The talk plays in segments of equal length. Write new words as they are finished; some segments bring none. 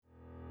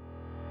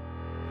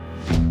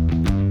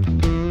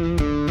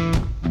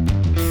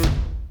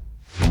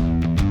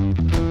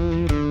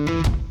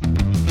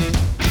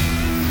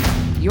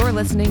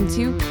listening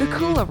to The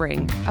Cooler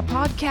Ring, a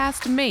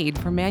podcast made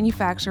for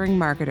manufacturing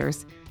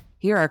marketers.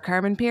 Here are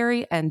Carmen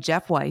Perry and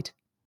Jeff White.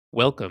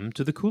 Welcome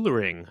to The Cooler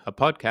Ring, a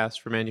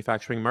podcast for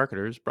manufacturing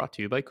marketers brought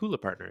to you by Cooler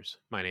Partners.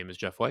 My name is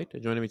Jeff White,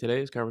 and joining me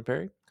today is Carmen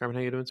Perry. Carmen,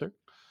 how you doing, sir?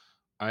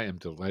 I am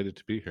delighted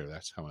to be here.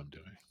 That's how I'm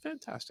doing.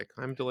 Fantastic.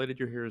 I'm delighted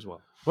you're here as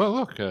well. Well,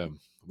 look, then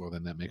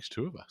that makes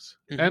two of us.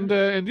 Mm-hmm.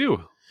 And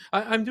you?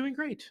 I'm doing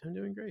great.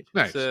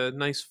 Nice. It's a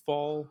nice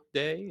fall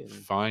day. And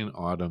fine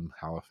autumn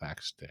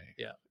Halifax day.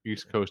 Yeah.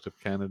 East coast of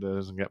Canada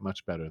doesn't get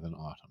much better than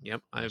autumn.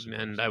 Yep.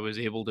 I was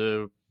able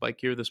to bike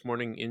here this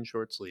morning in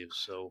short sleeves,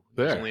 so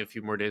there's only a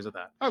few more days of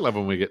that. I love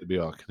when we get to be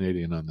all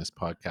Canadian on this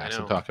podcast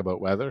and talk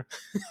about weather.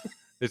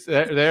 It's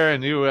there,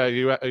 and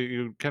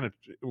you kind of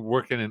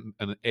work in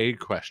an A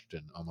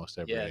question almost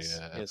every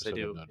episode. Yes, I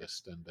do. I've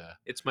noticed, and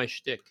it's my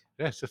shtick.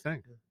 Yeah, it's a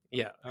thing.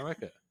 Yeah, I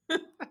like it.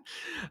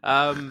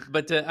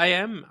 But I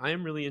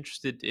am really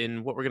interested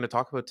in what we're going to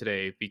talk about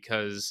today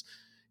because,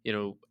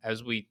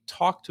 as we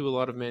talk to a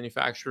lot of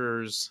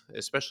manufacturers,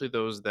 especially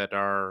those that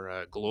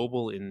are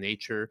global in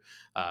nature,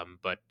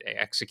 but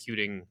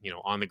executing,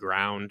 on the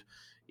ground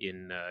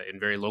in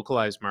very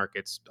localized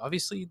markets,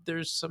 obviously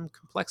there's some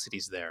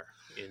complexities there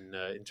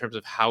in terms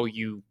of how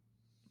you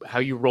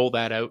roll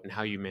that out and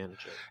how you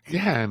manage it.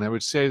 Yeah, and I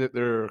would say that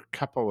there are a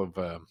couple of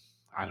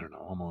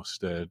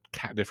almost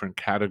different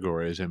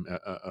categories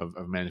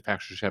of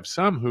manufacturers. You have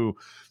some who,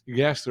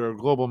 yes, they're a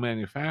global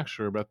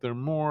manufacturer, but they're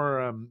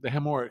more they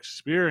have more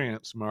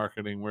experience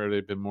marketing where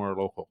they've been more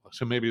local.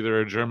 So maybe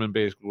they're a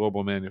German-based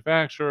global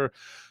manufacturer.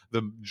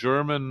 The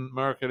German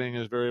marketing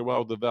is very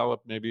well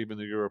developed. Maybe even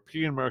the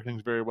European marketing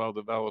is very well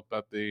developed,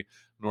 but the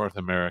North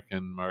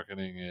American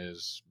marketing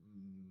is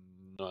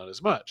not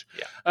as much.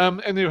 Yeah.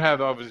 And you have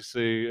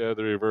obviously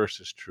the reverse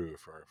is true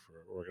for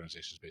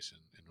organizations based in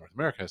North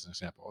America as an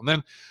example. And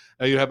then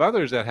you have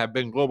others that have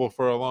been global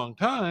for a long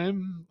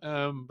time,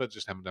 but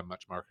just haven't done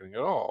much marketing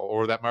at all,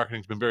 or that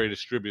marketing's been very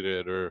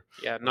distributed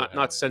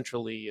not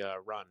centrally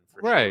run.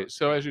 Right. Sure.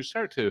 So as you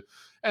start to,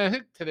 and I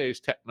think today's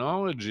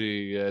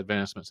technology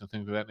advancements and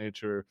things of that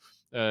nature,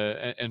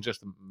 and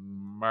just the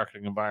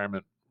marketing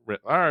environment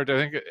writ large, I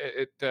think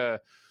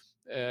it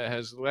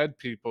has led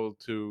people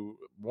to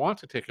want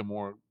to take a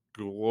more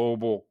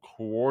global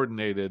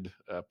coordinated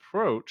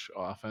approach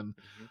often.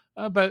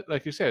 But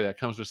like you say, that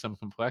comes with some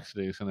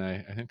complexities. And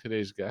I think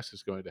today's guest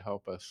is going to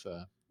help us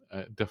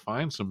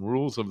define some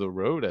rules of the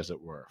road, as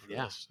it were.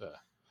 This.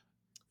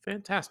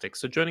 Fantastic.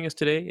 So joining us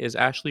today is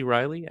Ashley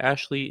Riley.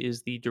 Ashley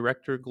is the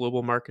Director of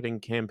Global Marketing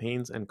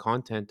Campaigns and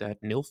Content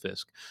at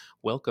Nilfisk.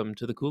 Welcome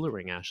to the Cooler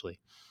Ring, Ashley.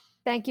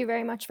 Thank you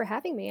very much for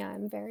having me.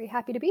 I'm very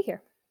happy to be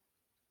here.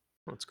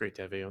 Well, it's great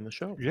to have you on the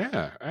show.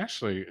 Yeah,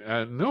 Ashley,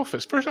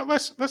 Nilfisk. First off,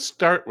 let's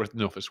start with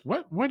Nilfisk.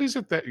 What is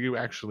it that you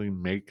actually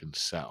make and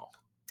sell?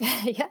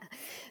 Yeah.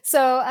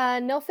 So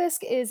Nilfisk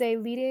is a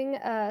leading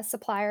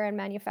supplier and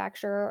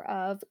manufacturer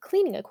of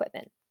cleaning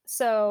equipment.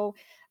 So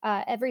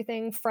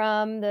everything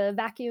from the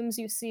vacuums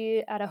you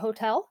see at a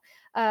hotel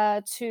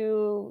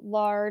to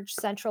large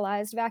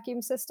centralized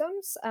vacuum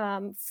systems.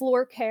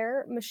 Floor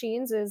care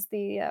machines is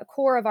the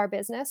core of our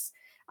business.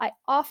 I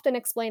often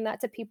explain that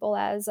to people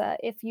as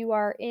if you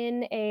are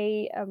in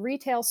a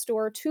retail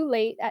store too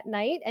late at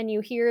night and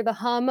you hear the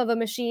hum of a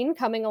machine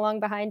coming along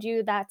behind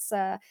you, that's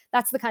the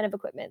kind of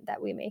equipment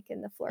that we make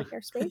in the floor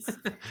care space.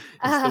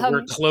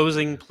 We're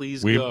closing,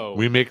 please go.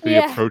 We make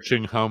the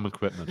approaching home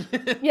equipment.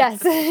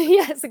 Yes,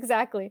 yes,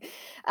 exactly.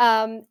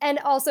 And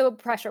also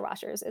pressure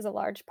washers is a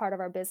large part of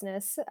our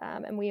business.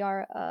 And we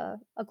are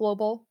a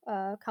global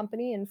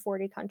company in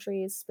 40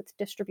 countries with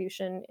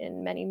distribution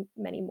in many,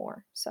 many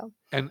more. So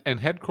And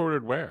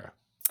headquartered where?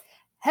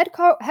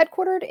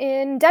 Headquartered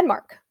in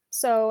Denmark.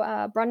 So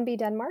Brøndby,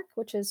 Denmark,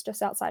 which is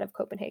just outside of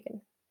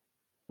Copenhagen.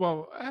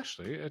 Well,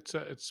 Ashley,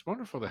 it's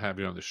wonderful to have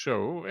you on the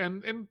show.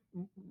 And can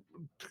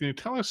you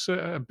tell us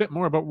a bit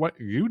more about what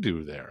you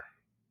do there?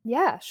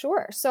 Yeah,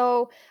 sure.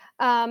 So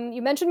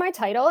you mentioned my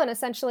title, and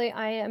essentially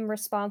I am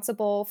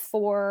responsible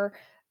for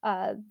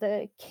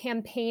the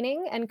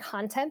campaigning and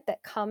content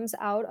that comes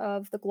out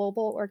of the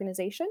global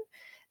organization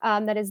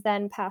that is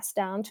then passed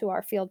down to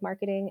our field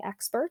marketing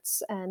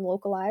experts and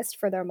localized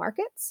for their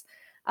markets.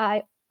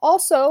 I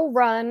also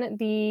run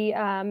the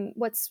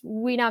what's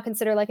we now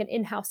consider like an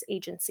in-house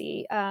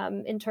agency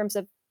in terms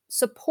of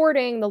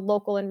supporting the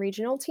local and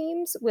regional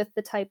teams with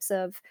the types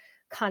of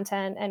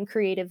content and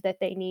creative that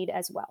they need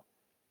as well.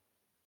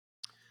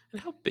 And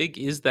how big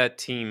is that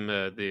team?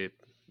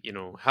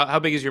 How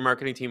big is your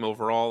marketing team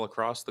overall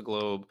across the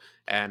globe,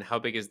 and how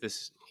big is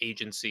this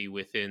agency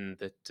within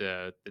that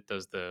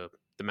does the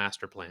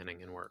master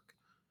planning and work?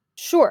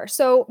 Sure.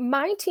 So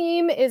my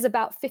team is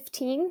about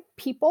 15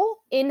 people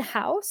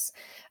in-house.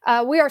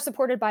 We are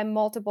supported by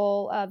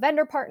multiple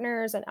vendor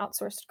partners and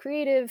outsourced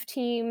creative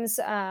teams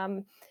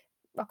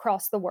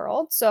across the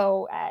world.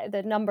 So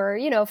the number,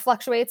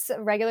 fluctuates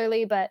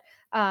regularly, but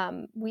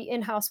we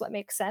in-house what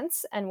makes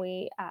sense, and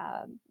we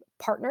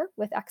partner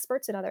with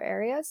experts in other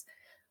areas.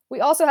 We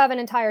also have an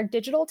entire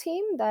digital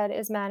team that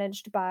is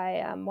managed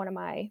by one of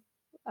my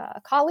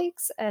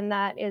colleagues, and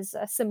that is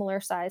a similar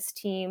size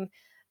team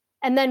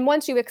And then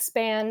once you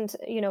expand,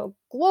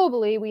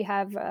 globally, we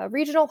have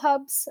regional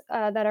hubs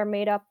that are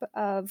made up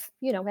of,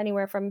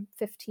 anywhere from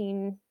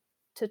 15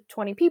 to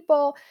 20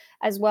 people,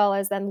 as well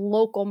as then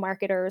local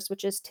marketers,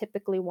 which is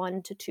typically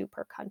 1 to 2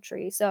 per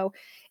country. So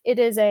it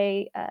is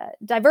a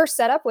diverse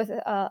setup with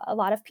a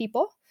lot of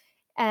people.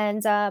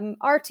 And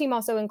our team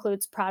also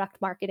includes product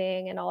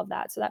marketing and all of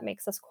that. So that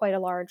makes us quite a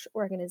large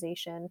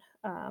organization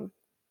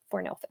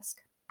for Nilfisk.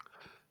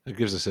 It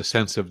gives us a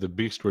sense of the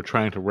beast we're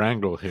trying to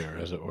wrangle here,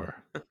 as it were.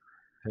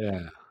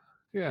 Yeah.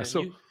 Yeah. And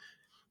So you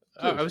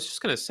I please. was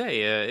just gonna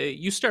say,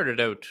 you started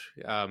out,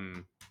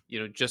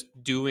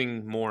 just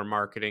doing more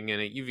marketing,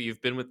 and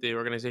you've been with the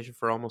organization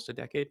for almost a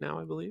decade now,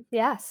 I believe.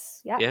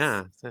 Yes, yes.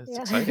 Yeah, that's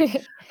Yeah.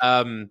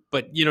 exciting.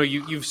 But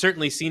you've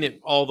certainly seen it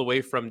all the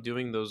way from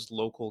doing those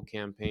local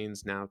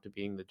campaigns now to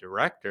being the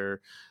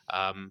director.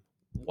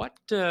 What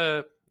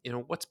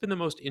what's been the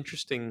most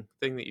interesting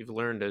thing that you've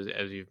learned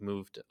as you've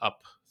moved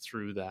up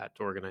through that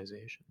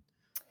organization?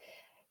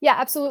 Yeah,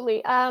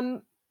 absolutely.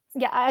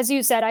 Yeah, as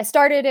you said, I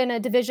started in a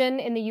division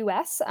in the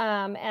US,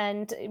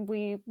 and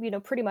we,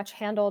 pretty much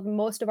handled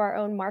most of our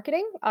own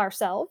marketing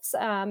ourselves,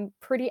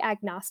 pretty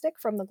agnostic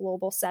from the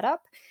global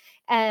setup.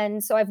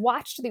 And so I've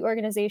watched the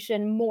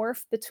organization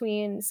morph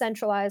between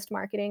centralized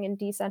marketing and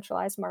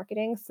decentralized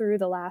marketing through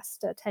the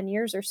last 10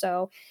 years or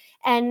so.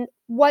 And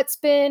what's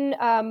been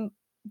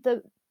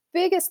the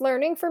biggest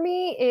learning for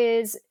me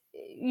is,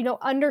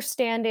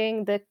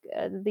 understanding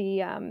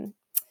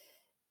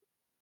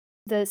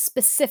the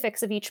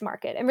specifics of each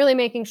market and really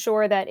making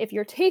sure that if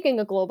you're taking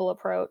a global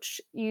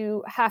approach,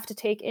 you have to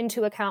take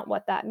into account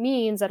what that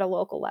means at a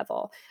local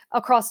level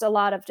across a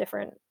lot of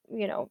different,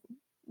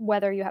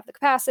 whether you have the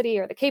capacity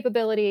or the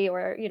capability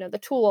or, the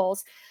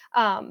tools.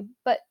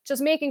 But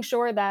just making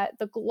sure that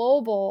the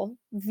global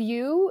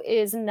view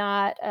is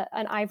not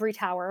an ivory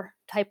tower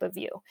type of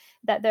view,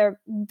 that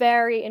they're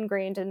very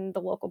ingrained in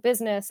the local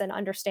business and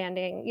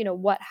understanding,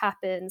 what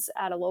happens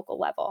at a local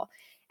level.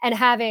 And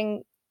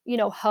having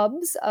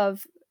hubs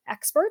of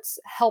experts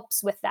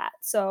helps with that.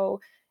 So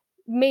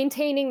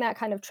maintaining that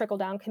kind of trickle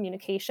down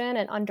communication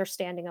and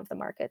understanding of the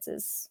markets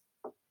is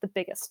the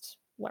biggest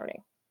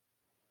learning.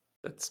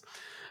 That's,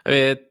 I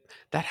mean,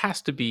 that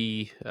has to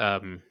be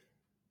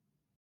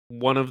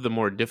one of the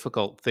more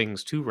difficult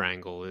things to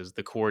wrangle is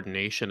the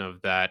coordination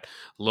of that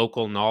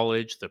local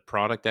knowledge, the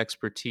product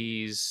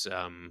expertise,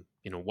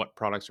 what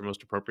products are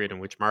most appropriate in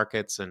which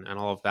markets, and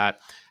all of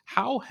that.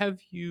 How have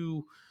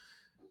you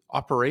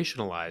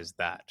operationalized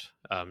that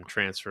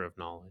transfer of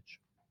knowledge?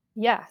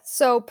 Yeah.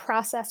 So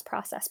process.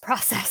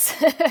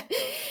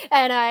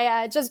 And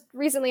I just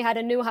recently had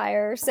a new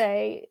hire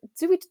say,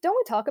 don't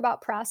we talk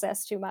about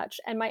process too much?"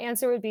 And my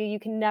answer would be, you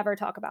can never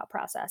talk about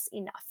process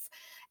enough.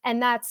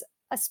 And that's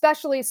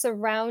especially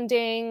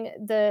surrounding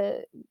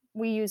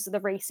we use the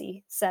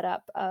RACI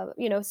setup of,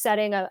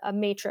 setting a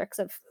matrix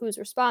of who's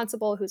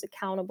responsible, who's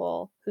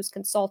accountable, who's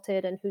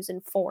consulted, and who's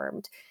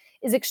informed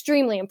is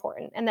extremely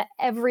important. And that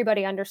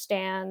everybody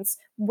understands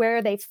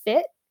where they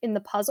fit in the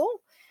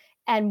puzzle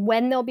and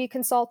when they'll be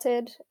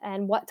consulted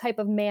and what type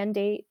of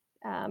mandate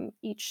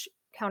each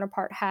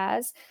counterpart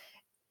has.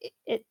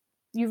 It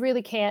You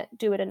really can't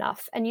do it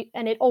enough, and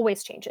it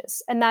always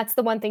changes. And that's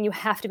the one thing you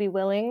have to be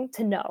willing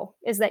to know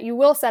is that you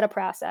will set a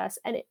process,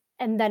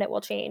 and then it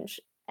will change,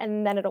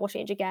 and then it will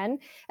change again,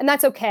 and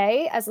that's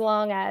okay as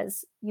long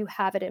as you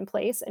have it in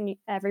place and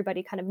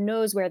everybody kind of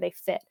knows where they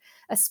fit,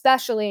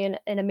 especially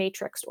in a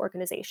matrixed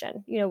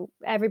organization.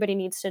 Everybody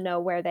needs to know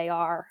where they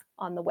are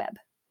on the web.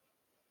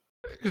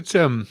 It's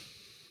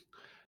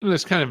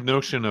this kind of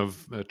notion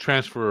of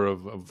transfer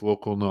of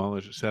local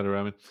knowledge, et cetera.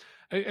 I mean,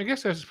 I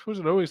guess I suppose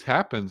it always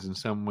happens in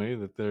some way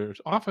that there's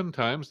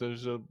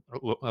a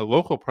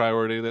local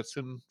priority that's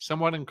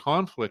somewhat in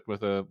conflict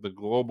with the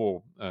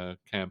global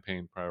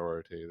campaign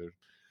priority.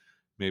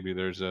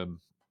 There's uh,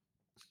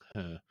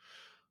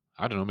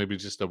 I don't know, maybe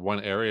just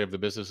one area of the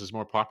business is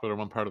more popular in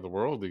one part of the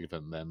world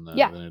even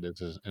Yeah. than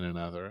it is in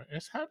another. I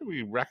guess how do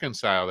we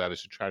reconcile that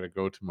as you try to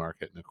go to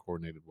market in a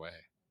coordinated way?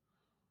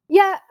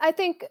 Yeah, I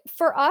think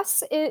for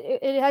us,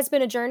 it has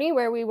been a journey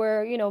where we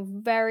were,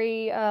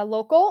 very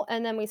local,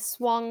 and then we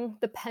swung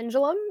the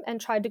pendulum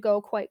and tried to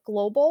go quite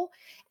global.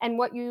 And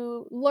what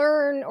you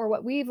learn, or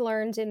what we've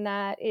learned in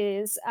that,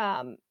 is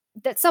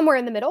that somewhere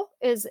in the middle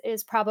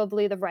is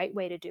probably the right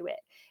way to do it.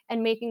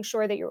 And making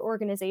sure that your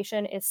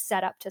organization is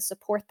set up to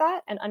support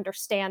that and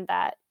understand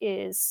that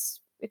is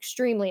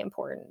extremely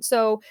important.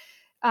 So.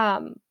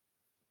 Um,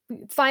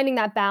 Finding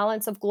that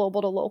balance of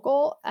global to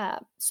local.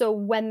 So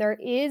when there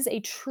is a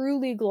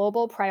truly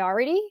global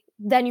priority,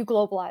 then you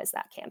globalize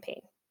that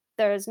campaign.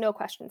 There's no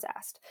questions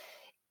asked.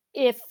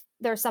 If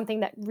there's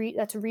something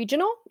that's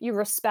regional, you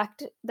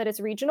respect that it's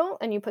regional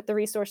and you put the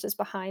resources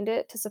behind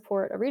it to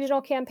support a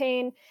regional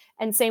campaign,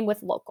 and same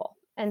with local.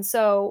 And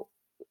so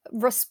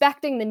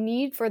respecting the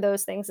need for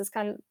those things is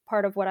kind of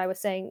part of what I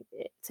was saying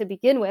to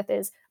begin with,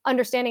 is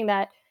understanding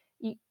that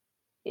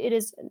it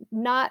is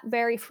not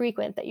very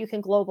frequent that you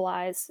can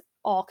globalize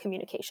all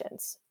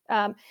communications.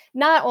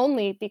 Not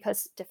only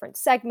because different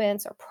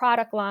segments or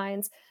product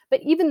lines,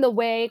 but even the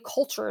way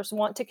cultures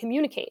want to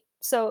communicate.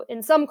 So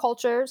in some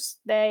cultures,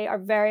 they are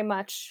very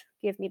much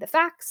give me the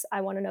facts.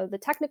 I want to know the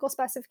technical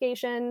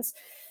specifications.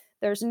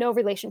 There's no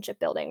relationship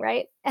building,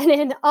 right? And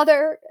in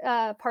other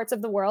parts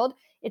of the world,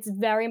 it's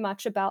very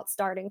much about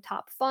starting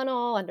top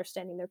funnel,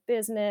 understanding their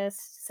business,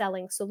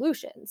 selling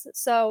solutions.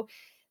 So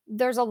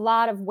there's a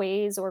lot of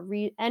ways or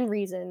and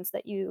reasons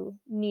that you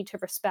need to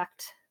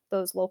respect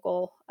those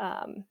local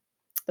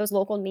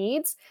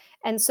needs.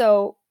 And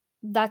so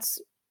that's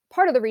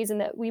part of the reason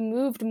that we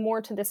moved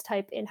more to this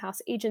type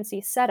in-house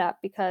agency setup,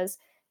 because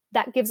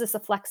that gives us the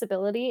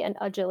flexibility and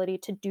agility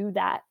to do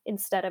that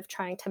instead of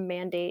trying to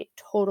mandate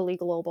totally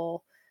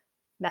global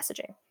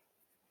messaging.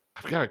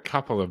 I've got a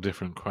couple of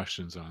different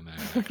questions on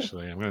that,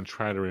 actually. I'm going to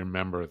try to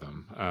remember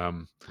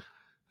them.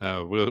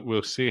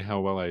 We'll see how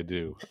well I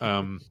do.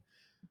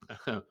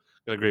 Got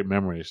a great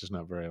memory. It's just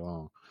not very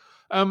long.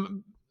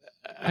 Um,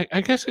 I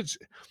guess it's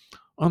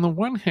on the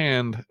one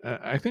hand,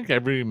 I think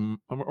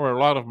or a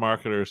lot of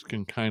marketers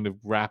can kind of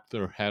wrap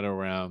their head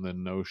around the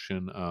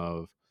notion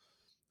of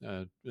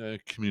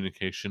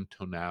communication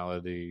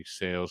tonality,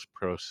 sales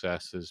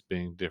processes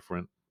being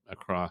different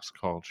across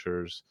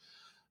cultures.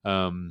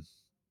 Um,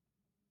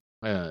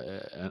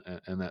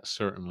 and that's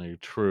certainly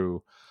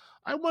true.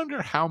 I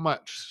wonder how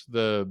much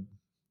the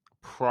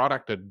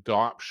product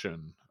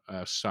adoption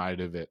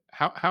side of it,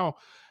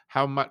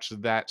 how much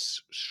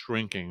that's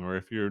shrinking, or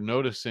if you're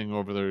noticing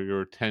over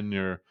your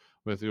tenure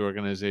with the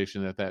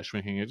organization that's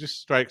shrinking. It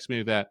just strikes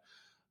me that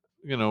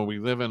we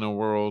live in a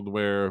world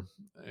where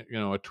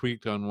a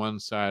tweet on one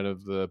side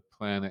of the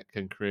planet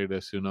can create a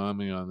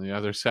tsunami on the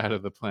other side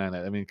of the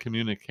planet. I mean,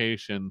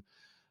 communication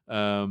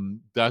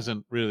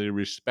doesn't really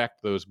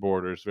respect those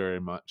borders very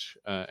much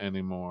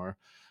anymore.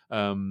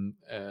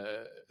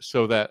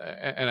 So that,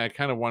 and I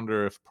kind of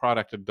wonder if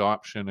product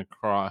adoption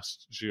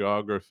across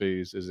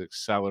geographies is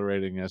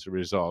accelerating as a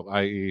result,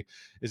 i.e.,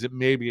 is it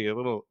maybe a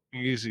little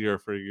easier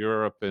for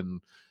Europe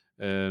and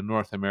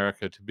North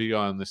America to be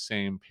on the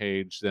same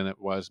page than it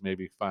was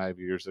maybe 5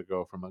 years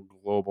ago from a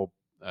global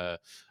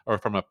or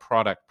from a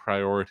product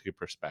priority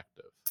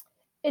perspective?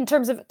 In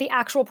terms of the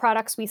actual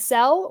products we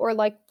sell or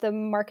like the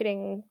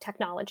marketing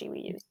technology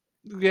we use?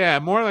 Yeah,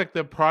 more like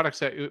the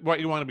products what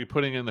you wanna be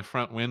putting in the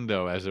front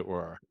window, as it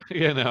were,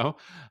 you know?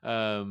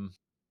 Um,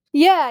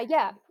 Yeah,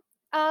 yeah.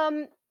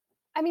 Um,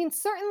 I mean,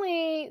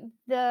 certainly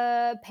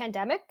the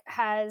pandemic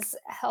has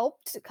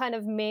helped kind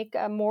of make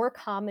more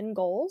common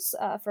goals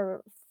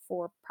for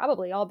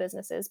probably all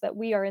businesses, but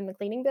we are in the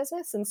cleaning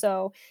business, and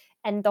so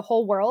and the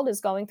whole world is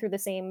going through the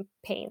same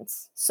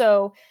pains.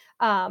 So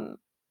um,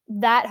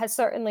 that has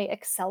certainly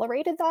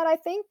accelerated that. I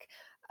think.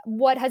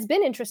 What has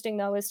been interesting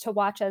though is to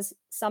watch as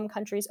some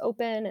countries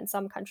open and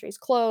some countries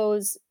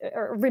close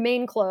or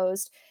remain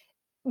closed,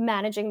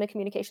 managing the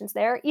communications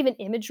there. Even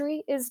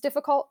imagery is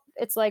difficult.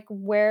 It's like,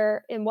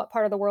 where in what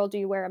part of the world do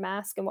you wear a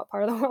mask and what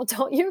part of the world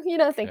don't you?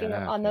 Thinking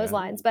yeah, on those yeah.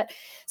 lines.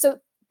 So,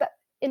 but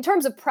in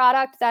terms of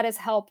product, that has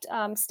helped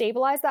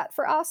stabilize that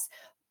for us.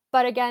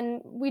 But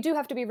again, we do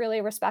have to be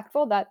really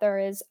respectful that there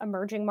is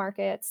emerging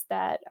markets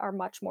that are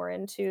much more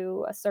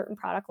into a certain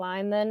product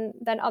line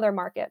than other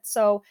markets.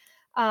 So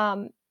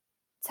um,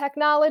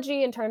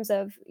 technology in terms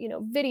of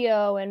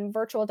video and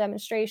virtual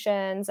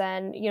demonstrations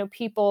and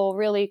people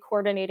really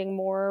coordinating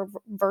more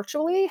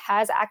virtually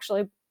has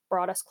actually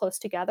brought us close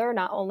together,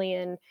 not only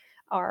in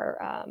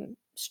our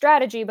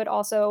strategy but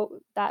also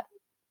that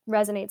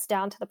resonates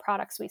down to the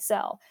products we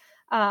sell.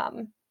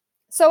 Um,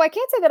 so I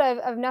can't say that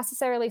I've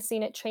necessarily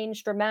seen it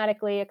change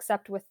dramatically,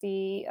 except with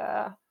the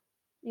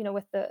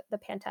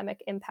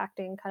pandemic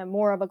impacting kind of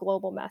more of a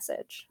global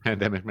message.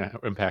 Pandemic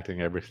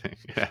impacting everything,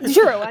 yeah.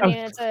 True. I Um, mean,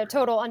 it's a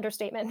total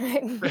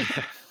understatement,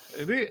 right?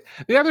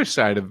 the other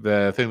side of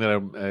the thing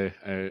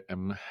that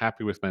I'm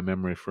happy with my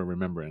memory for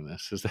remembering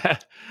this is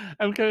that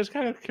I was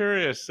kind of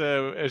curious,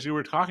 as you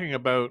were talking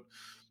about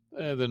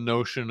the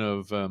notion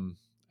of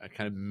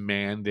kind of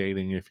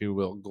mandating, if you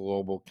will,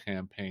 global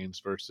campaigns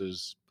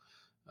versus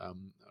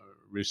um,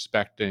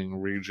 respecting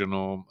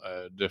regional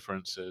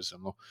differences.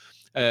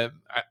 And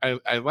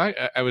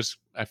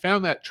I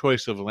found that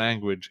choice of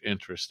language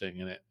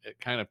interesting, and it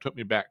kind of took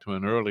me back to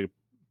an early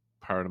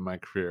part of my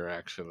career,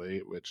 actually,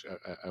 which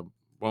I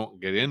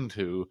won't get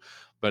into,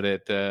 but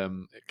it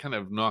kind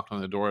of knocked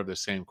on the door of the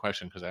same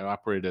question, because I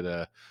operated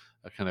a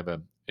kind of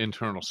a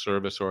internal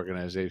service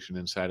organization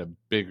inside a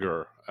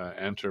bigger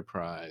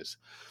enterprise,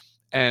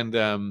 and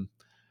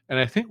and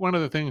I think one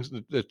of the things,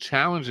 the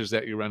challenges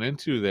that you run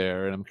into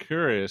there, and I'm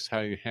curious how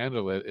you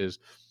handle it, is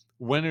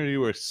when are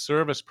you a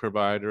service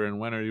provider and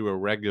when are you a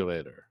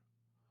regulator?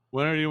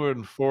 When are you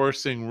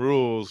enforcing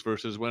rules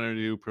versus when are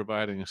you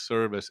providing a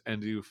service?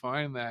 And do you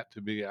find that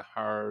to be a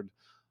hard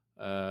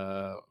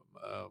uh,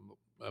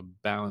 a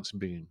balance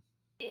beam?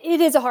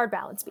 It is a hard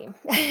balance beam.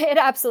 It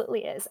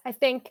absolutely is. I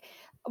think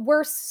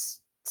we're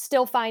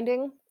still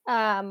finding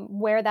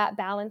where that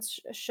balance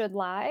should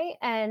lie.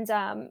 And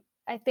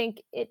I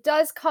think it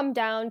does come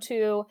down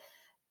to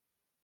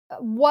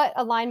what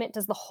alignment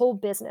does the whole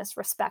business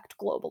respect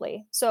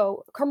globally?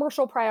 So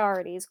commercial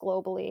priorities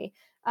globally,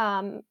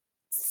 um,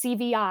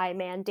 CVI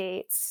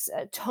mandates,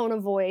 tone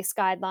of voice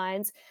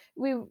guidelines.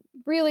 We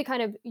really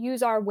kind of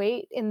use our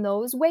weight in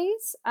those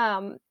ways,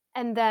 and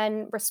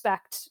then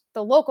respect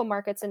the local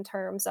markets in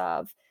terms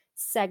of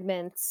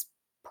segments,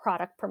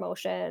 product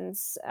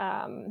promotions,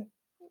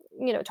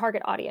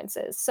 target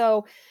audiences.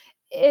 So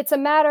it's a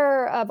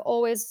matter of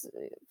always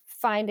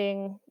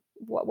finding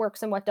what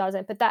works and what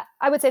doesn't, but that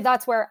I would say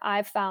that's where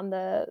I've found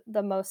the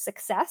most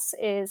success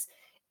is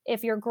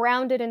if you're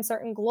grounded in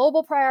certain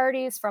global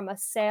priorities from a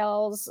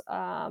sales,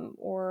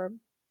 or,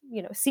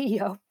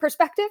 CEO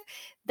perspective,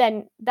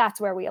 then that's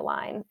where we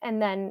align,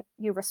 and then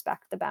you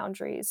respect the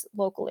boundaries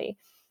locally.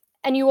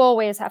 And you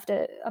always have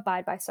to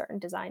abide by certain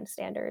design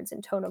standards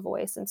and tone of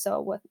voice, and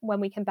so when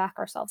we can back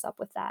ourselves up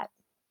with that,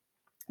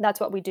 that's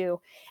what we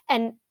do.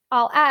 And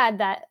I'll add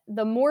that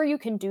the more you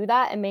can do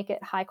that and make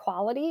it high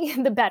quality,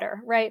 the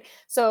better, right?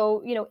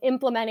 So,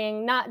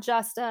 implementing not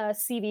just a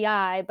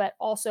CVI, but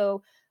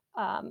also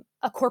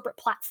a corporate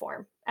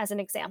platform, as an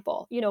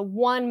example.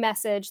 One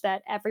message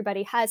that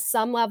everybody has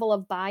some level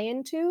of buy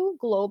into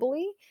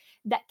globally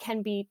that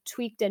can be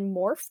tweaked and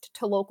morphed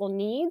to local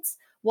needs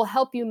will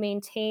help you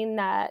maintain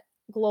that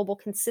global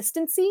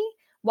consistency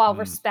while Mm.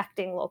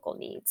 respecting local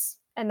needs.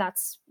 And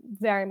that's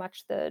very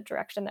much the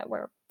direction that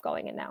we're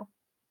going in now.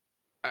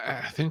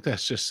 I think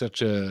that's just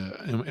such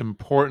a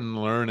important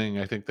learning.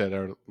 I think that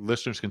our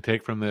listeners can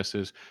take from this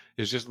is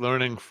just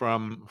learning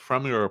from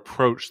your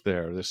approach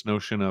there. This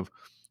notion of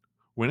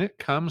when it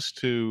comes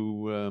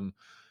to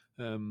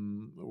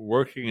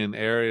working in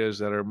areas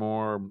that are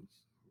more,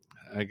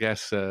 I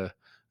guess,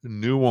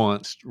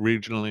 nuanced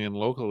regionally and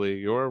locally,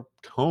 your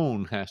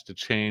tone has to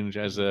change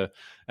as the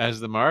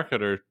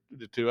marketer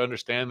to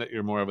understand that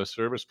you're more of a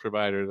service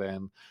provider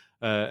than.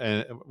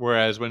 And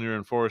whereas when you're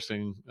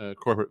enforcing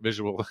corporate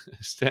visual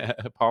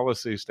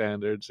policy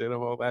standards,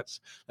 well, that's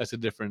a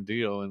different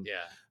deal. And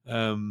Yeah.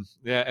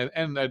 yeah,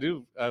 and I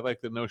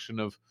like the notion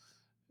of,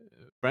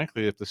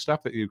 frankly, if the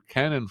stuff that you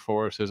can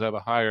enforce is of a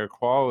higher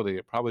quality,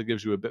 it probably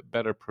gives you a bit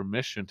better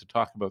permission to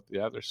talk about the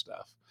other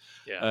stuff.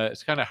 Yeah.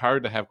 It's kind of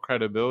hard to have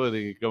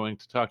credibility going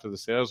to talk to the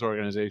sales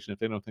organization if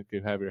they don't think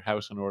you have your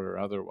house in order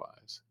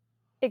otherwise.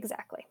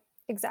 Exactly.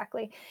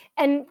 Exactly.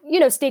 And,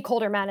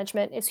 stakeholder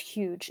management is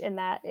huge in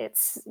that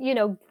it's,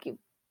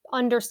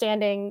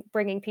 understanding,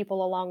 bringing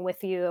people along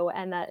with you,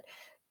 and that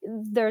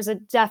there's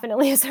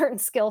definitely a certain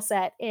skill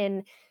set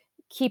in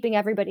keeping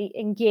everybody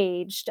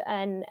engaged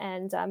and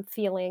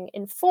feeling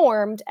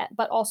informed,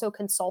 but also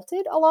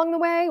consulted along the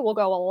way will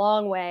go a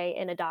long way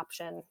in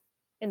adoption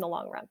in the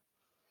long run.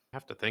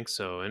 Have to think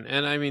so.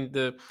 And I mean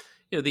the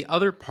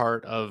other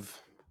part of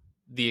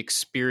the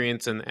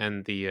experience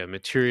and the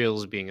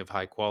materials being of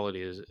high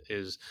quality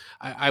is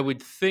I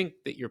would think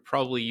that you're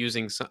probably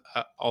using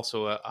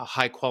also a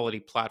high quality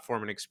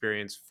platform and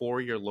experience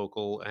for your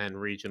local and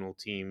regional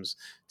teams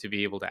to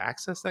be able to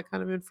access that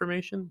kind of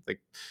information.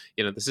 Like,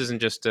 this isn't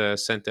just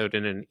sent out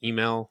in an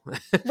email,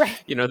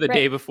 Right. the Right.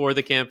 day before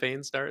the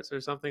campaign starts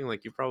or something.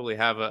 Like, you probably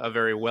have a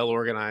very well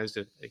organized,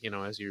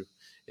 as you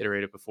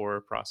iterated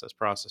before, process,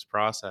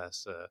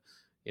 to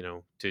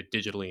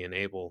digitally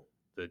enable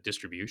the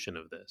distribution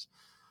of this.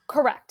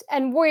 Correct,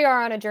 and we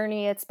are on a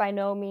journey. It's by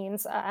no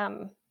means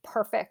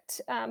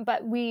perfect,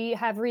 but we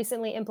have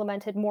recently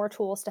implemented more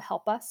tools to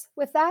help us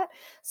with that.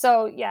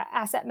 So, yeah,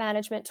 asset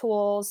management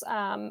tools,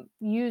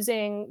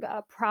 using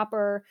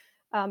proper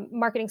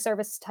marketing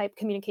service type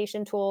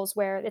communication tools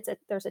where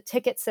there's a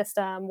ticket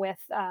system with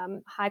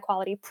high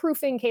quality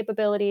proofing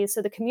capabilities,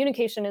 so the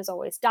communication is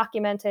always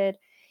documented.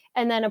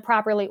 And then a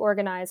properly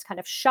organized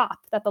kind of shop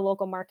that the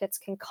local markets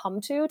can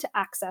come to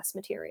access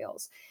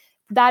materials.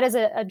 That is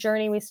a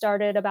journey we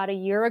started about a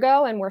year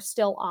ago and we're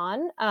still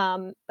on.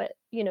 But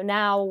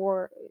now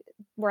we're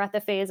at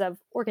the phase of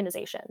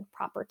organization,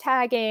 proper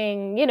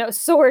tagging,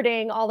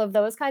 sorting, all of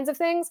those kinds of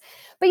things.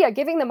 But yeah,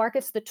 giving the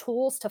markets the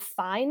tools to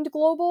find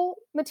global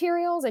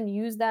materials and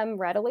use them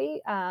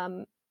readily,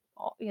 on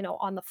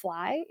the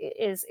fly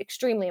is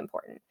extremely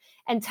important.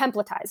 And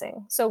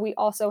templatizing. So we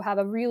also have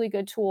a really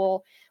good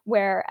tool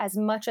where, as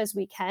much as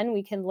we can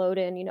load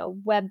in,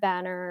 web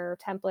banner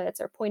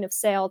templates or point of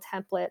sale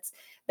templates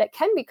that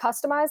can be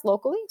customized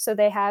locally. So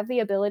they have the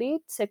ability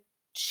to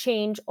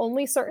change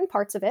only certain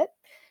parts of it.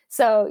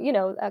 So,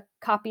 a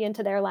copy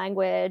into their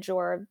language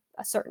or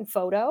a certain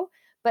photo,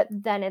 but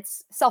then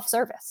it's self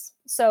service.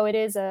 So it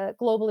is a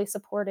globally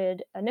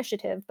supported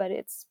initiative, but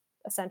it's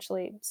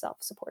essentially self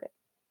supported.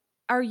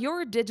 Are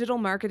your digital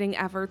marketing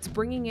efforts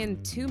bringing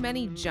in too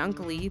many junk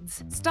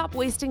leads? Stop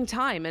wasting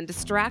time and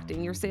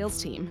distracting your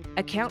sales team.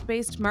 Account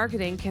based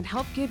marketing can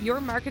help give your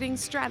marketing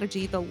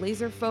strategy the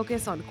laser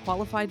focus on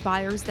qualified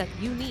buyers that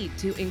you need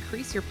to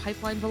increase your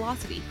pipeline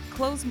velocity,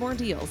 close more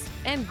deals,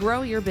 and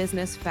grow your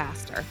business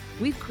faster.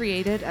 We've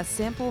created a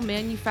sample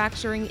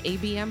manufacturing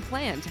ABM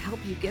plan to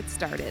help you get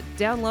started.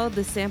 Download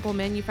the sample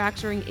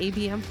manufacturing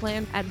ABM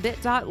plan at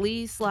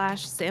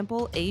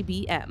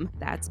bit.ly/sampleabm.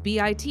 That's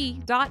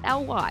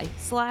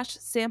bit.ly/sample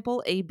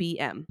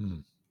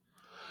ABM.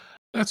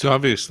 That's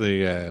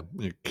obviously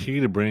key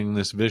to bringing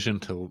this vision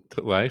to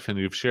life, and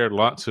you've shared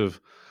lots of,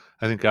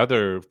 I think,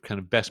 other kind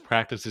of best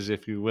practices,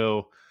 if you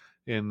will,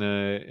 in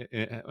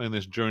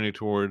this journey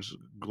towards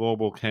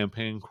global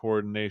campaign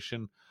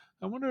coordination.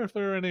 I wonder if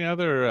there are any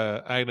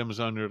other items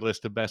on your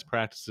list of best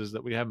practices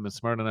that we haven't been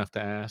smart enough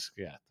to ask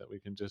yet that we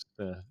can just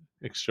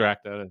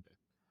extract out of it.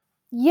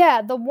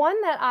 Yeah, the one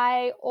that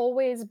I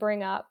always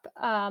bring up,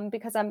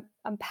 because I'm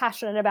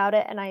passionate about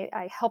it and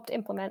I helped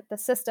implement the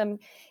system,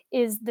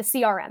 is the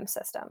CRM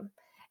system.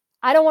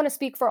 I don't wanna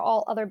speak for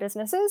all other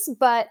businesses,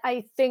 but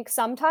I think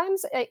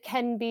sometimes it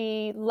can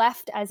be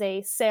left as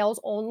a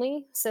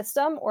sales-only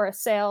system or a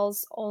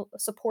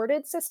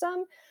supported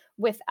system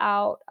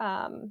without,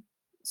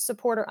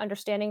 support or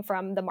understanding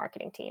from the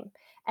marketing team.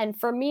 And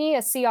for me, a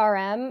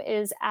CRM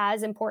is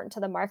as important to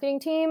the marketing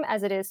team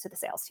as it is to the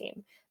sales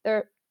team.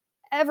 They're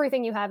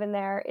Everything you have in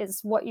there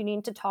is what you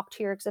need to talk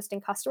to your existing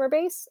customer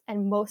base,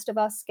 and most of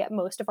us get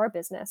most of our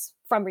business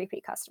from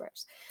repeat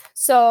customers.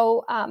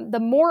 So, the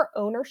more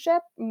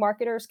ownership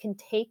marketers can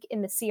take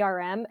in the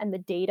CRM and the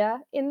data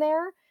in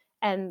there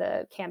and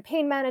the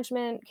campaign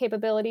management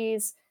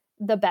capabilities,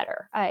 the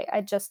better.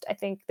 I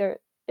think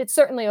it's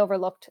certainly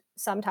overlooked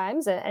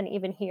sometimes, and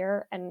even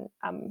here. And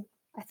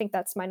I think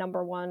that's my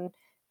number one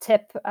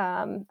tip,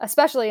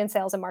 especially in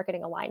sales and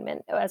marketing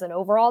alignment as an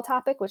overall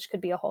topic, which could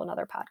be a whole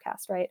nother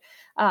podcast, right?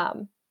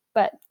 Um,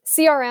 but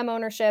CRM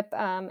ownership,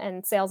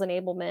 and sales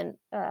enablement,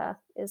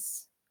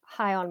 is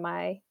high on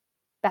my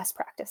best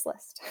practice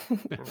list.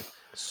 Well,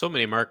 so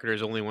many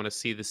marketers only want to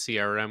see the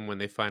CRM when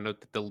they find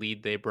out that the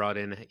lead they brought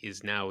in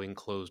is now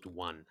enclosed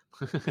one.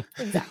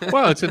 Exactly.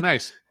 Well, it's a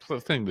nice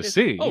thing to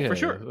see. Oh, for Yeah,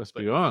 sure. let's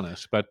But be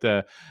honest. But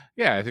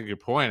yeah, I think your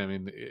point. I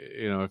mean,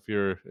 if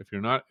you're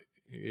not,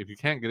 if you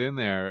can't get in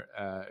there,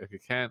 if you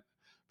can't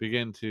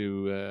begin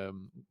to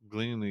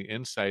glean the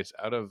insights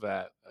out of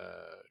that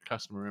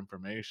customer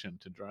information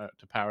to drive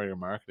to power your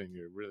marketing,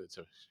 it's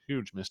a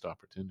huge missed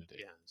opportunity.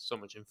 yeah, so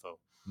much info.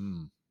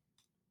 Hmm.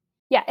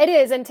 Yeah, it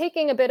is, and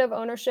taking a bit of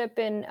ownership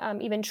in,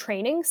 even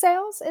training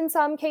sales in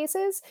some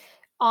cases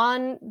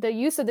on the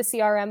use of the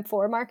CRM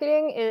for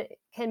marketing, it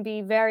can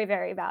be very,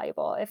 very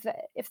valuable.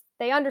 If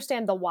they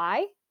understand the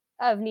why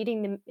of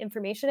needing the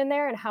information in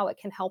there and how it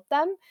can help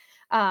them,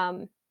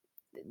 um,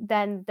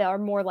 then they're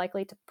more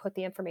likely to put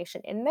the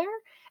information in there.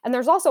 And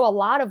there's also a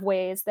lot of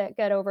ways that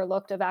get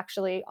overlooked of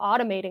actually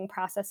automating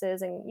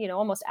processes and,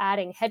 almost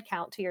adding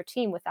headcount to your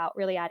team without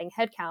really adding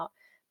headcount,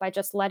 by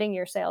just letting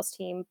your sales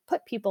team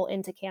put people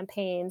into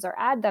campaigns or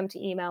add them to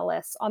email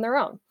lists on their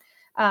own.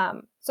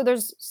 So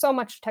there's so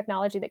much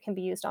technology that can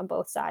be used on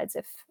both sides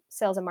if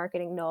sales and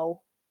marketing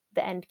know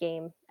the end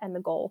game and the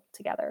goal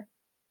together.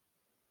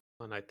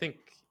 And I think,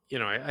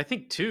 I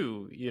think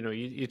too,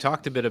 you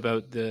talked a bit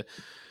about the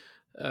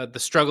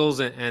struggles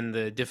and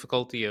the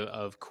difficulty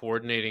of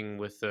coordinating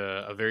with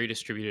a very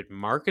distributed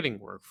marketing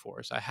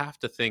workforce. I have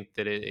to think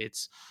that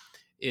it's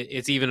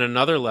even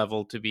another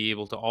level to be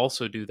able to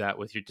also do that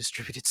with your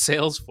distributed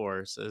sales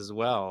force as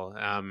well.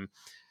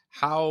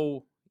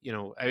 How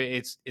I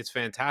mean, it's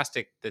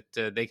fantastic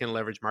that they can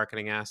leverage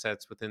marketing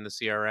assets within the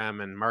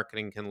CRM, and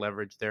marketing can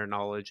leverage their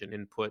knowledge and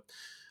input,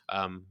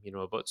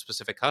 about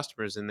specific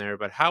customers in there.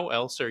 But how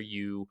else are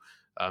you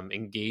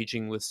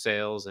engaging with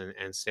sales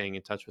and staying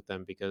in touch with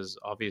them? Because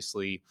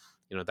obviously,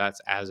 that's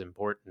as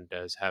important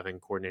as having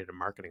coordinated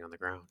marketing on the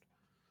ground.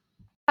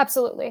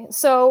 Absolutely.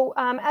 So,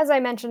 as I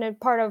mentioned, a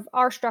part of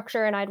our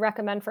structure, and I'd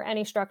recommend for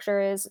any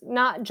structure, is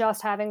not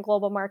just having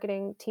global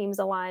marketing teams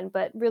aligned,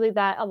 but really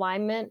that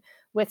alignment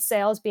with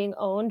sales being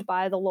owned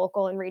by the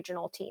local and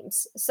regional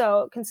teams.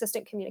 So,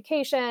 consistent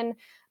communication,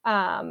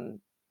 um,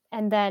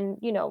 and then,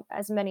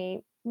 as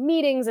many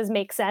meetings as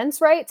make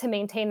sense, right, to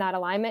maintain that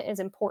alignment is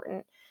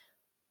important.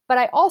 But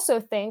I also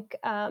think,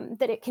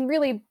 that it can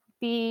really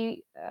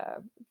be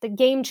the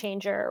game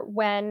changer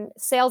when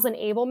sales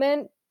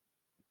enablement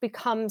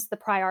becomes the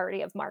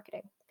priority of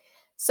marketing.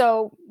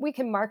 So we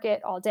can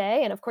market all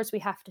day, and of course, we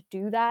have to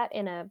do that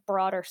in a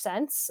broader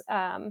sense.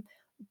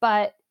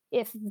 But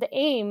if the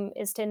aim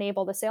is to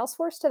enable the sales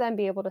force to then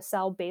be able to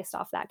sell based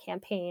off that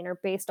campaign or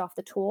based off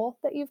the tool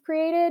that you've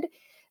created,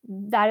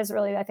 that is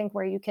really, I think,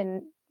 where you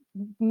can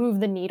move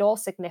the needle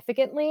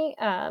significantly,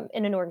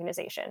 in an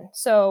organization.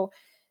 So,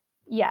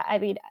 yeah, I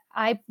mean,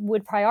 I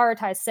would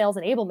prioritize sales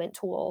enablement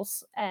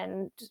tools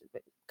and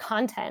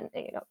content,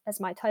 as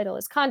my title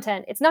is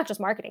content. It's not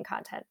just marketing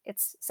content,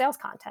 it's sales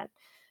content,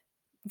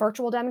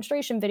 virtual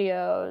demonstration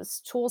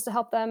videos, tools to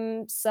help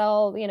them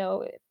sell,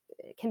 it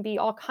can be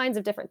all kinds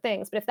of different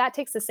things. But if that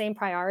takes the same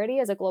priority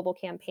as a global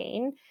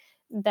campaign,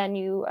 then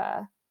you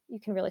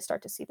can really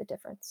start to see the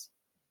difference.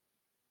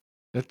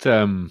 That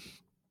I'm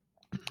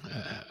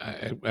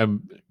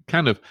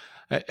kind of.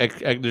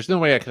 There's no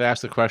way I could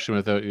ask the question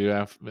without you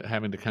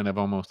having to kind of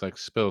almost like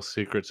spill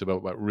secrets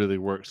about what really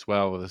works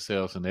well with a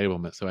sales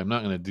enablement. So I'm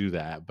not going to do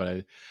that.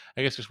 But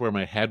I guess just where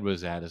my head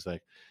was at is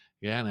like,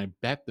 yeah, and I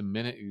bet the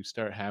minute you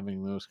start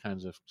having those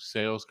kinds of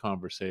sales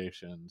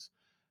conversations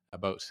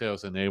about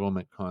sales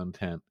enablement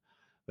content,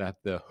 that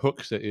the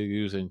hooks that you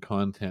use in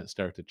content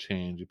start to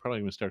change. You probably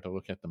even start to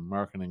look at the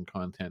marketing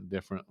content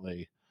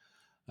differently.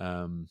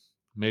 Um,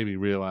 Maybe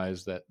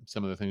realize that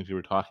some of the things you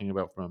were talking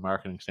about from a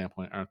marketing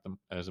standpoint aren't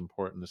as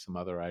important as some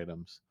other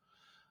items.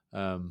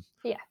 Um,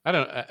 Yeah. I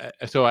don't.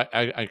 So I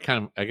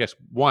kind of, I guess,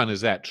 one,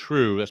 is that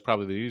true? That's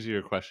probably the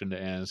easier question to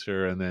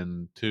answer. And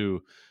then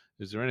two,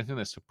 is there anything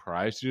that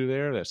surprised you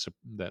there?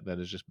 That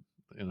is just,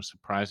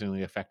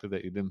 surprisingly effective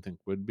that you didn't think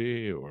would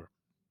be, or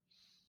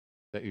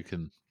that you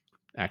can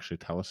actually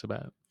tell us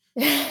about?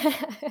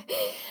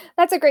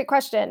 That's a great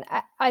question.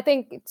 I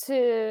think to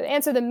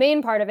answer the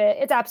main part of it,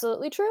 it's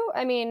absolutely true.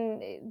 I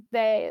mean,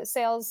 the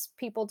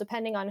salespeople,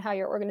 depending on how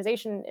your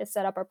organization is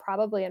set up, are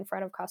probably in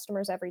front of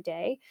customers every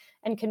day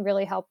and can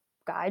really help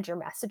guide your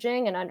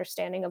messaging and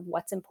understanding of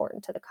what's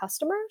important to the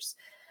customers.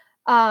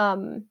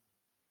 Um,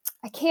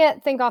 I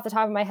can't think off the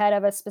top of my head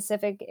of a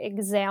specific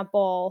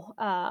example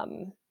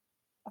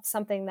of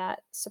something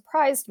that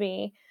surprised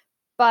me,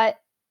 but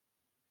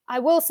I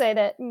will say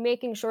that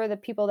making sure the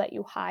people that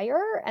you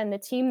hire and the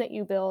team that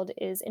you build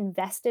is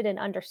invested in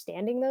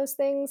understanding those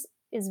things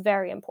is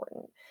very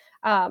important.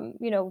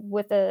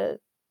 With the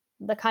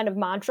kind of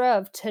mantra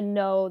of to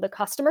know the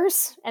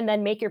customers and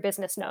then make your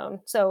business known.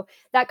 So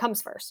that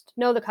comes first.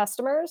 Know the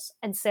customers,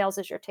 and sales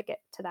is your ticket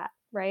to that,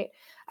 right?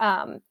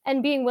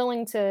 And being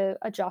willing to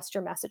adjust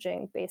your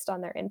messaging based on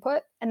their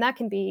input, and that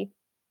can be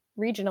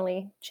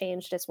regionally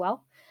changed as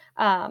well.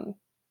 Um,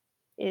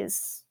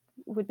 is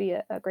would be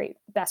a great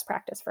best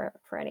practice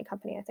for any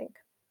company, I think.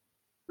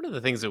 One of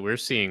the things that we're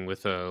seeing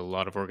with a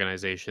lot of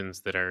organizations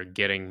that are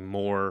getting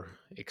more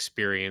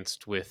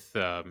experienced with,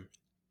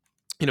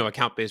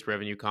 account-based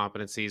revenue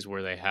competencies,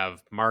 where they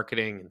have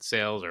marketing and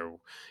sales, or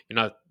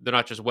they're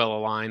not just well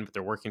aligned, but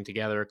they're working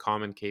together,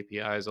 common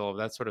KPIs, all of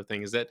that sort of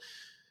thing. Is that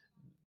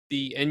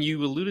the and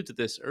you alluded to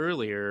this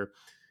earlier,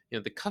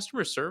 the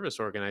customer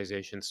service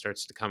organization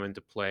starts to come into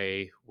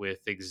play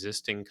with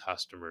existing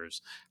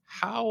customers.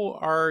 How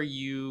are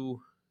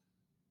you?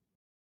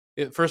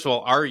 First of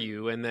all, are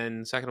you? And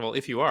then second of all,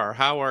 if you are,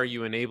 how are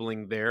you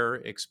enabling their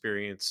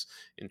experience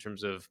in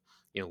terms of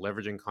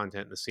leveraging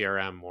content in the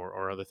CRM,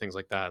 or other things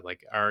like that?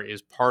 Like,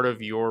 is part of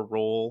your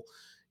role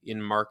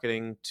in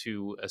marketing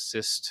to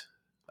assist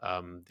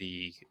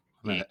the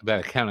That, e-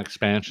 that account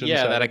expansion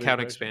yeah, side that of the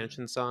account equation?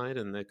 expansion side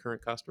and the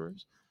current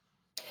customers?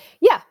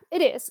 Yeah,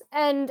 it is.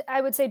 And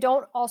I would say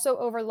don't also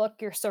overlook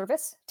your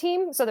service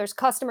team. So there's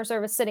customer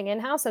service sitting in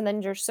house, and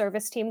then your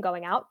service team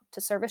going out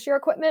to service your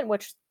equipment,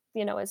 which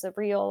is a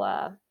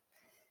real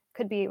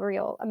could be a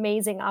real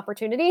amazing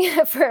opportunity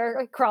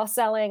for cross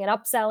selling and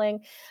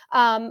upselling.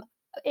 Um,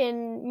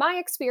 in my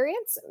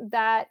experience,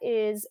 that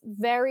is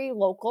very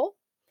local,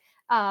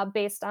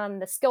 based on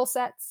the skill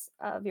sets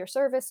of your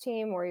service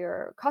team or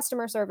your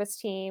customer service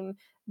team,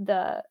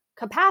 the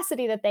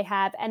capacity that they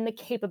have, and the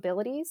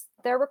capabilities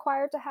they're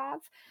required to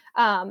have.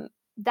 Um,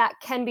 that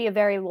can be a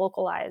very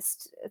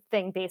localized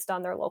thing based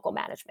on their local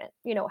management.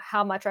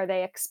 How much are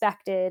they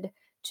expected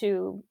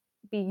to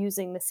be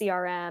using the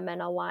CRM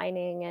and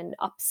aligning and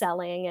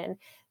upselling?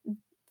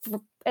 And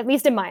at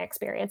least in my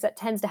experience, that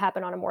tends to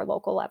happen on a more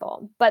local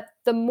level. But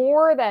the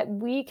more that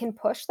we can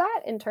push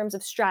that in terms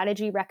of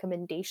strategy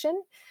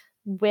recommendation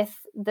with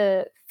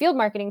the field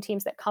marketing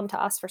teams that come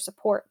to us for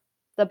support,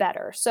 the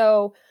better.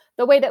 So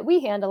the way that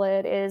we handle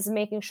it is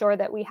making sure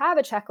that we have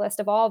a checklist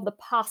of all of the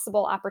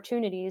possible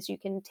opportunities you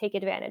can take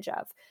advantage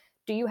of.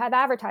 Do you have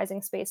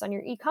advertising space on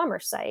your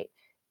e-commerce site?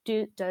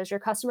 Does your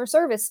customer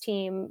service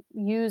team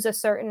use a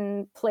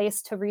certain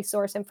place to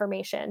resource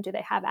information? Do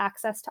they have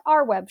access to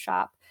our web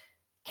shop?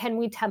 Can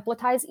we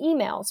templatize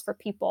emails for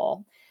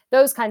people?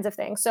 Those kinds of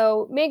things.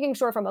 So making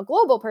sure from a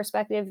global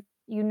perspective,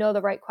 you know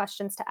the right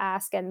questions to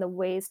ask and the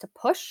ways to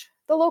push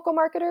the local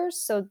marketers.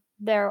 So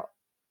they're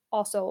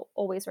also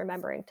always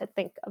remembering to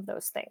think of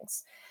those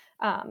things.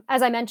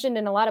 As I mentioned,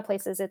 in a lot of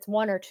places, it's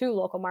one or two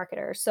local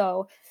marketers.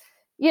 So,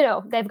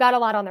 they've got a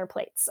lot on their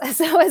plates.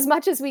 So, as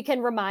much as we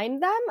can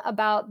remind them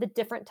about the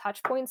different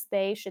touch points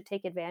they should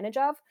take advantage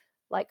of,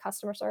 like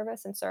customer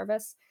service and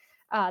service,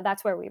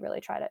 that's where we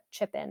really try to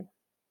chip in.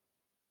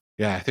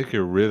 Yeah, I think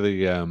you're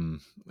really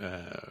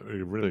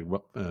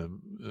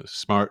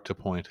smart to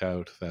point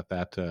out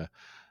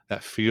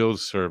that field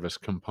service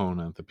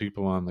component, the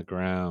people on the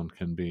ground,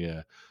 can be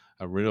a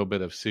real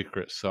bit of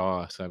secret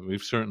sauce.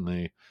 We've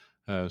certainly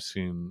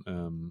seen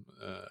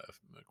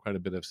quite a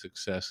bit of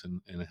success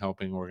in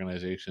helping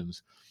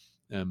organizations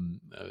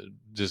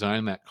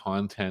design that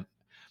content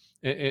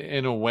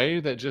in a way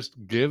that just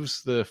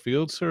gives the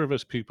field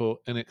service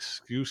people an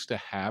excuse to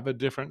have a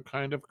different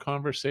kind of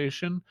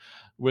conversation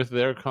with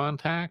their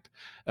contact.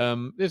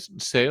 It's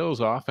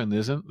sales often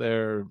isn't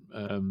their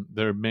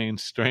main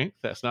strength.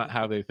 That's not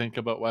how they think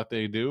about what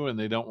they do, and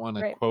they don't want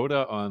a Right.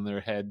 quota on their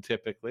head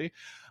typically.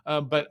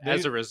 But But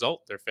as they, a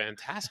result, they're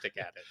fantastic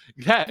at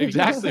it. yeah, They're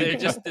exactly.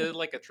 just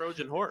like a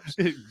Trojan horse.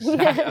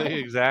 Exactly,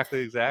 exactly,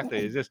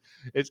 exactly.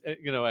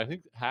 I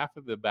think half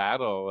of the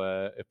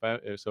battle.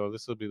 So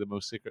this will be the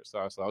most secret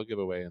sauce I'll give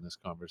away in this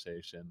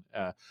conversation.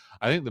 I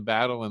think the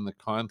battle and the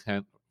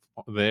content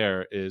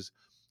there is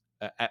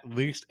at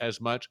least as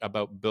much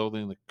about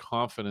building the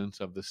confidence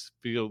of this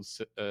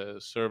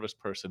service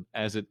person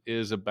as it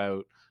is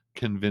about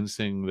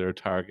convincing their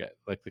target.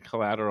 Like the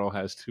collateral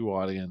has two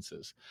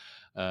audiences.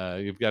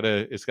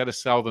 It's got to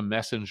sell the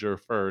messenger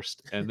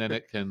first, and then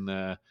it can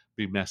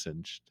be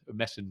messaged,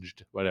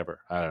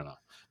 whatever. I don't know,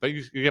 but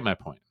you get my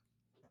point.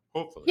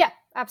 Hopefully. Yeah,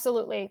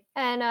 absolutely.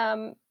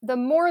 And the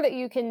more that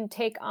you can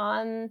take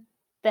on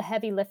the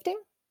heavy lifting,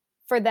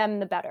 for them,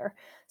 the better.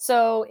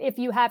 So if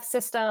you have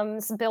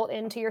systems built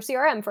into your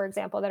CRM, for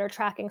example, that are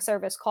tracking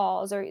service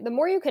calls, or the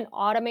more you can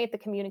automate the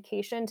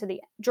communication to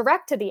the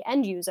direct to the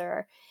end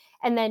user,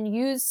 and then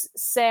use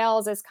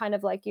sales as kind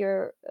of like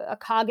your a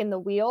cog in the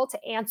wheel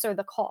to answer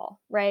the call,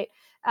 right?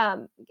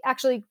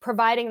 Actually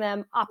providing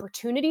them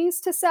opportunities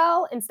to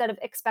sell instead of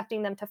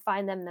expecting them to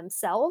find them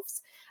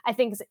themselves, I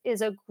think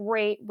is a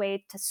great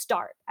way to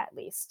start, at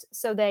least.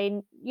 So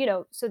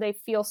so they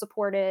feel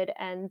supported,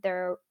 and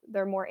they're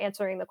more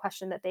answering the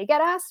question that they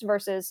get asked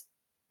versus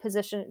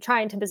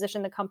trying to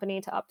position the company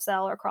to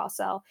upsell or cross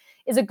sell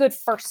is a good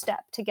first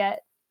step to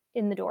get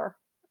in the door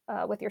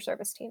with your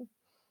service team.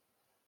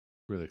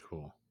 Really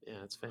cool.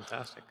 Yeah, it's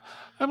fantastic.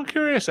 I'm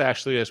curious,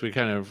 actually, as we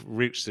kind of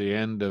reach the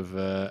end of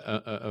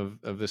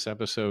this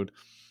episode.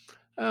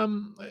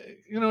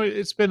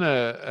 It's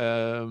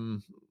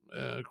been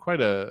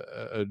quite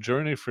a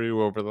journey for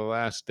you over the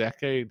last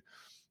decade,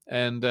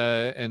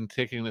 and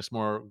taking this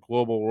more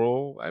global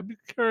role. I'd be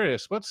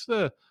curious, what's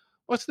the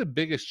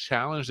biggest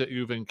challenge that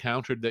you've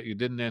encountered that you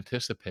didn't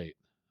anticipate?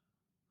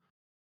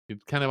 You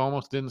kind of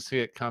almost didn't see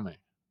it coming.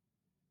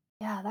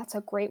 Yeah, that's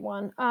a great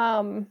one.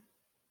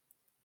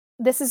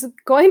 This is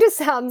going to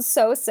sound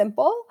so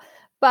simple,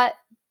 but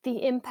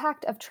the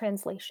impact of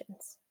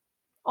translations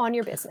on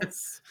your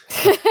business.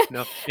 No,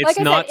 Like it's I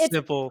said, not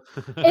simple.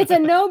 it's a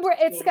no bra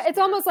So it's smart.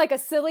 almost like a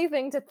silly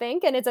thing to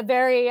think, and it's a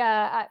very,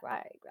 I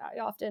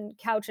often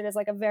couch it as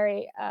like a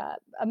very,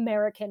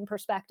 American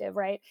perspective,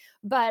 right?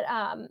 But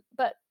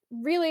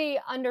really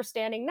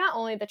understanding not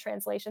only the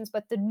translations,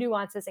 but the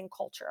nuances in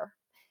culture,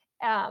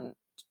 um,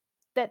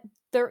 that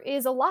there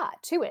is a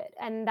lot to it,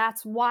 and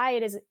that's why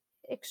it is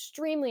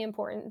extremely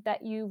important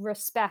that you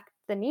respect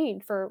the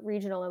need for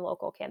regional and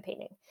local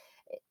campaigning.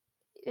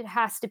 It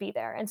has to be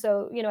there. And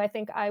so, I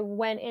think I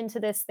went into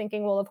this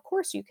thinking, well, of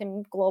course you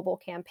can global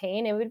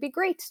campaign. It would be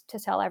great to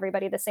tell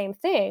everybody the same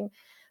thing.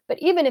 But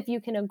even if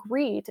you can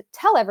agree to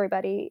tell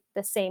everybody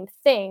the same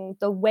thing,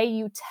 the way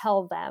you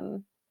tell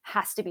them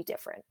has to be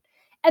different.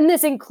 And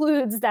this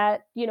includes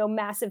that,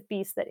 massive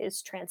beast that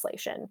is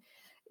translation.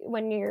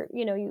 When you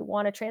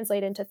want to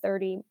translate into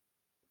 30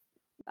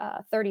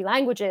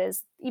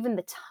 languages, even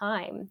the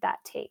time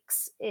that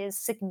takes is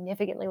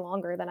significantly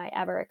longer than I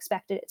ever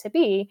expected it to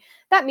be.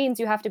 That means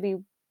you have to be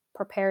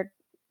prepared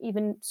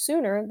even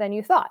sooner than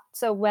you thought.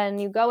 So when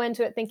you go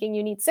into it thinking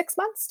you need 6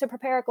 months to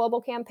prepare a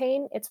global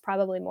campaign, it's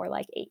probably more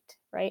like 8,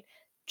 right?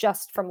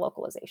 Just from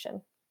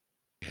localization.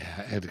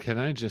 Yeah, and can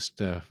I just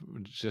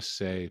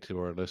say to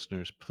our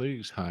listeners,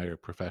 please hire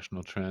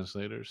professional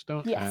translators.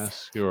 Don't Yes.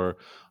 ask your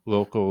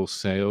local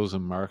sales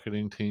and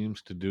marketing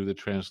teams to do the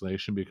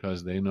translation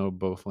because they know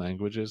both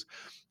languages.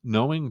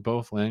 Knowing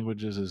both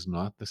languages is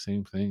not the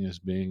same thing as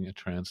being a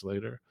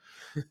translator.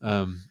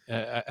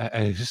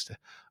 I just,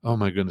 oh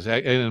my goodness,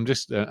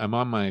 I'm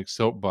on my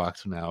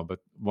soapbox now. But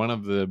one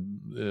of the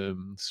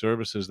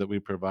services that we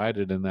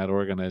provided in that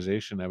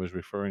organization I was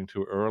referring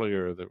to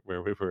earlier, that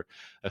where we were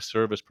a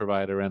service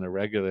provider and a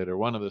regulator,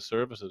 one of the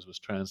services was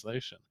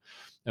translation.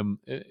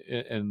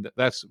 And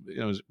that's,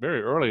 it was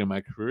very early in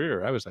my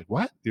career. I was like,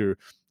 what? Your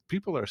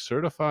people are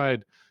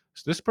certified.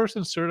 This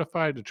person's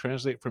certified to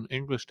translate from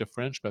English to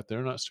French, but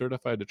they're not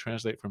certified to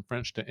translate from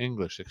French to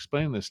English.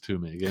 Explain this to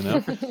me, you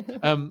know?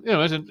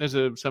 As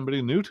a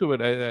somebody new to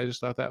it, I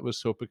just thought that was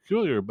so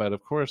peculiar. But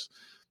of course,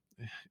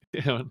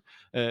 you know,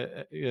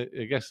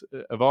 I guess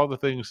of all the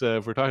things,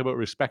 if we're talking about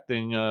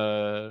respecting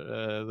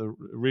the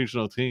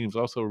regional teams,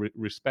 also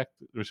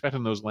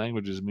respecting those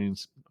languages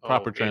means Oh,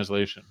 proper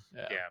translation.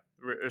 Yeah,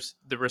 yeah,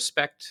 the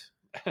respect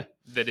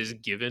that is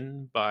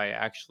given by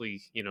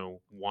actually,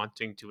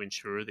 wanting to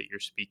ensure that you're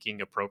speaking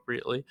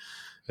appropriately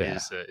yeah.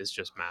 is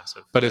just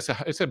massive. But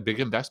Yeah. it's a big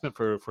investment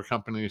for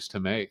companies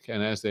to make,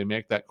 and as they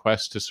make that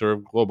quest to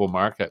serve global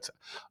markets,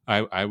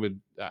 I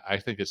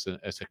think it's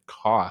a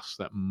cost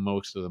that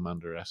most of them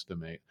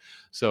underestimate.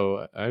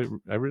 So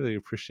I really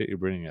appreciate you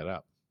bringing it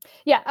up.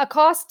 Yeah, a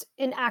cost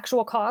in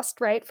actual cost,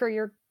 right, for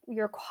your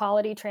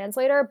quality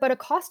translator, but a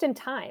cost in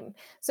time.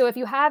 So if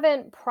you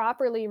haven't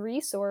properly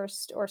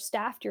resourced or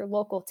staffed your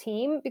local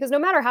team, because no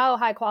matter how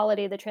high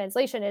quality the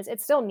translation is,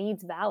 it still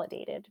needs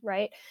validated,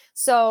 right?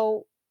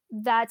 So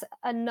that's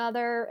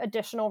another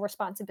additional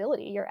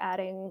responsibility you're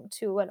adding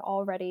to an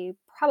already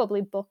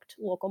probably booked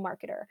local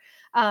marketer.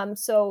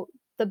 So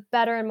the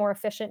better and more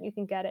efficient you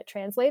can get at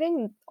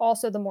translating,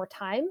 also the more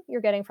time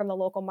you're getting from the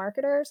local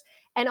marketers,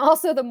 and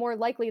also the more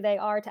likely they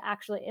are to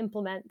actually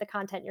implement the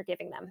content you're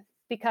giving them, Hmm.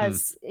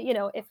 because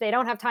if they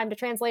don't have time to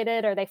translate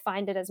it, or they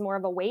find it as more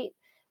of a weight,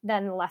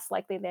 then less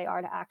likely they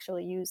are to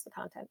actually use the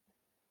content.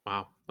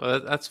 Wow.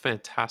 Well, that's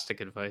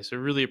fantastic advice. I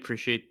really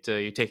appreciate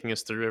you taking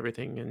us through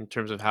everything in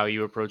terms of how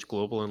you approach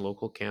global and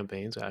local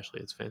campaigns.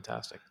 Ashley, it's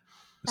fantastic.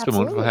 It's been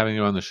wonderful Absolutely. having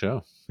you on the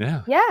show.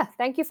 Yeah. Yeah,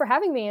 thank you for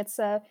having me. It's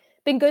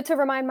been good to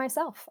remind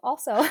myself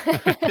also.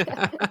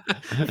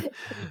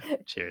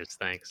 Cheers.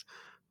 Thanks.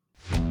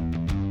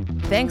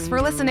 Thanks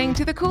for listening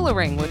to The Cooler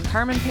Ring with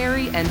Carmen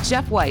Perry and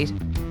Jeff White.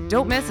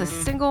 Don't miss a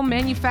single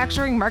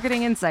manufacturing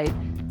marketing insight.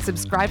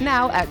 Subscribe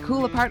now at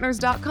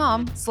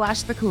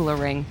KulaPartners.com/The Cooler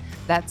Ring.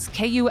 That's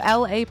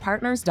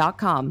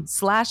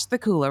KULAPartners.com/The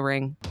Cooler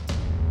Ring.